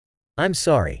I'm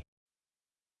sorry.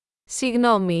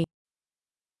 Συγγνώμη.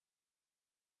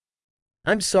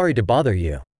 I'm sorry to bother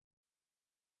you.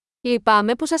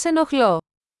 Λυπάμαι που σας ενοχλώ.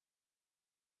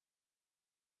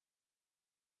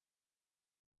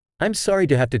 I'm sorry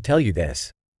to have to tell you this.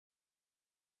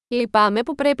 Λυπάμαι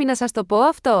που πρέπει να σας το πω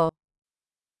αυτό.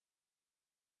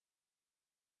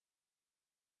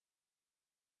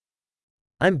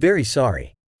 I'm very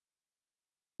sorry.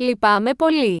 Λυπάμαι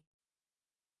πολύ.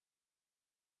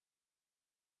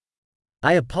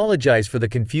 I apologize for the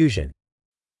confusion.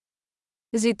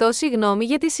 Ζητώ συγγνώμη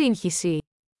για τη σύγχυση.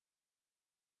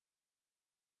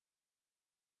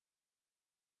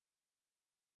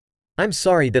 I'm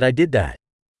sorry that I did that.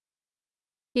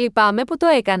 Λυπάμαι που το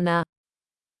έκανα.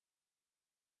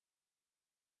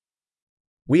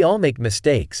 We all make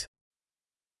mistakes.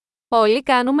 Όλοι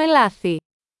κάνουμε λάθη.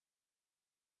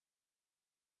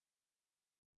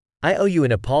 I owe you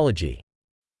an apology.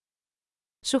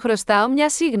 Σου χρωστάω μια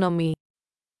σύγγνωμη.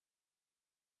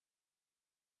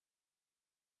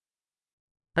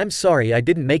 I'm sorry I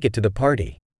didn't make it to the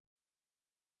party.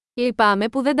 Λυπάμαι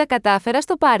που δεν τα κατάφερα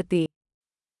στο πάρτι.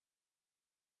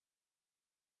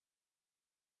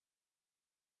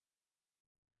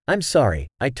 I'm sorry,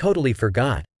 I totally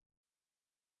forgot.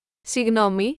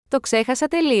 Συγγνώμη, το ξέχασα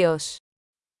τελείως.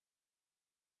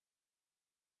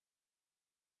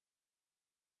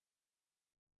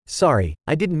 Sorry,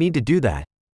 I didn't mean to do that.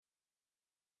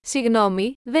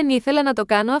 Συγγνώμη, δεν ήθελα να το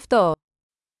κάνω αυτό.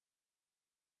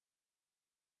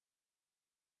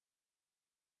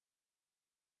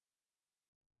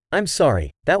 I'm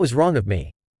sorry, that was wrong of me.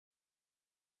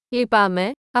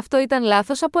 Λυπάμαι, αυτό ήταν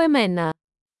λάθος από εμένα.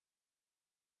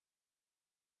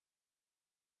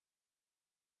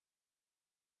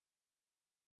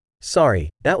 Sorry,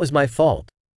 that was my fault.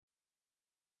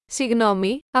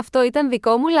 Συγγνώμη, αυτό ήταν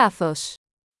δικό μου λάθος.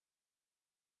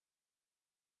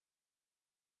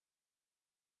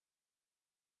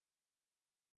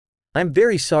 I'm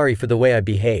very sorry for the way I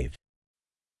behaved.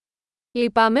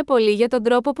 Λυπάμαι πολύ για τον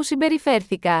τρόπο που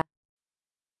συμπεριφέρθηκα.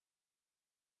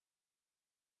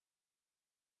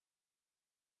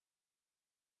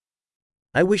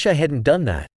 I wish I hadn't done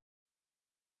that.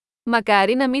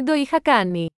 Μακάρι να μην το είχα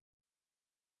κάνει.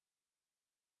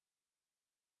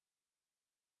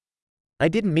 I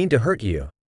didn't mean to hurt you.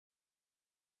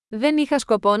 Δεν είχα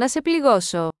σκοπό να σε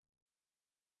πληγώσω.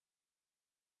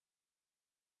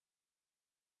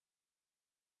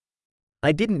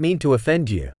 I didn't mean to offend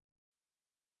you.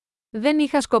 Δεν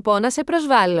είχα σκοπό να σε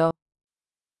προσβάλλω.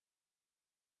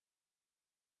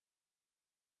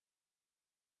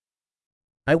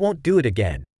 I won't do it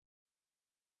again.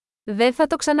 Δεν θα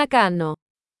το ξανακάνω.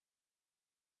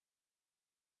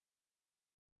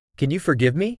 Can you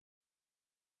forgive me?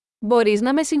 Μπορείς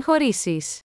να με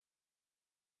συγχωρήσεις.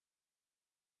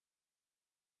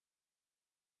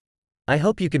 I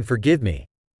hope you can forgive me.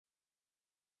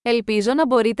 Ελπίζω να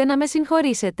μπορείτε να με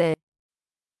συγχωρήσετε.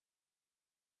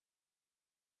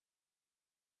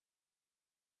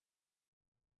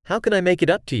 How can I make it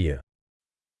up to you?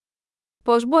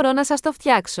 Πώς μπορώ να σας το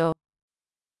φτιάξω?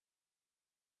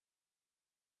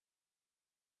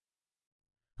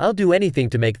 I'll do anything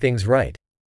to make things right.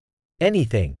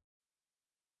 Anything.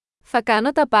 Θα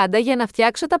κάνω τα πάντα για να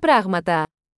φτιάξω τα πράγματα.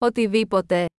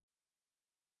 Οτιδήποτε.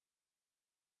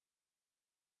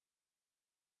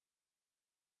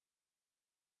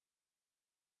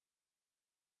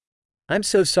 I'm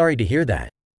so sorry to hear that.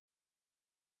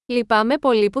 Λυπάμαι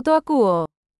πολύ που το ακούω.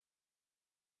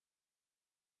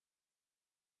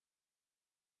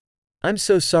 I'm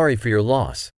so sorry for your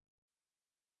loss.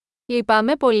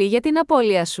 Λυπάμαι πολύ για την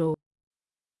απώλεια σου.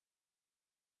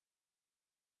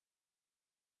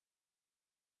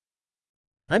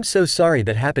 I'm so sorry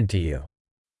that happened to you.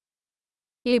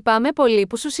 Λυπάμαι πολύ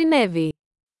που σου συνέβη.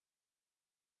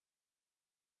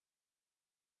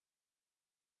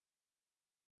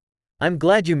 I'm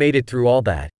glad you made it through all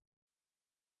that.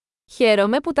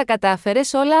 Χαίρομαι που τα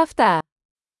κατάφερες όλα αυτά.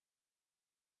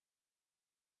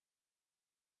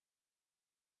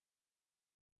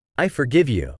 I forgive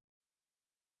you.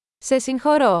 Σε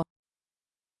συγχωρώ.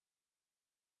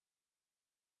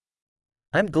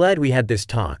 I'm glad we had this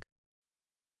talk.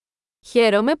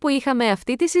 Χαίρομαι που είχαμε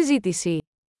αυτή τη συζήτηση.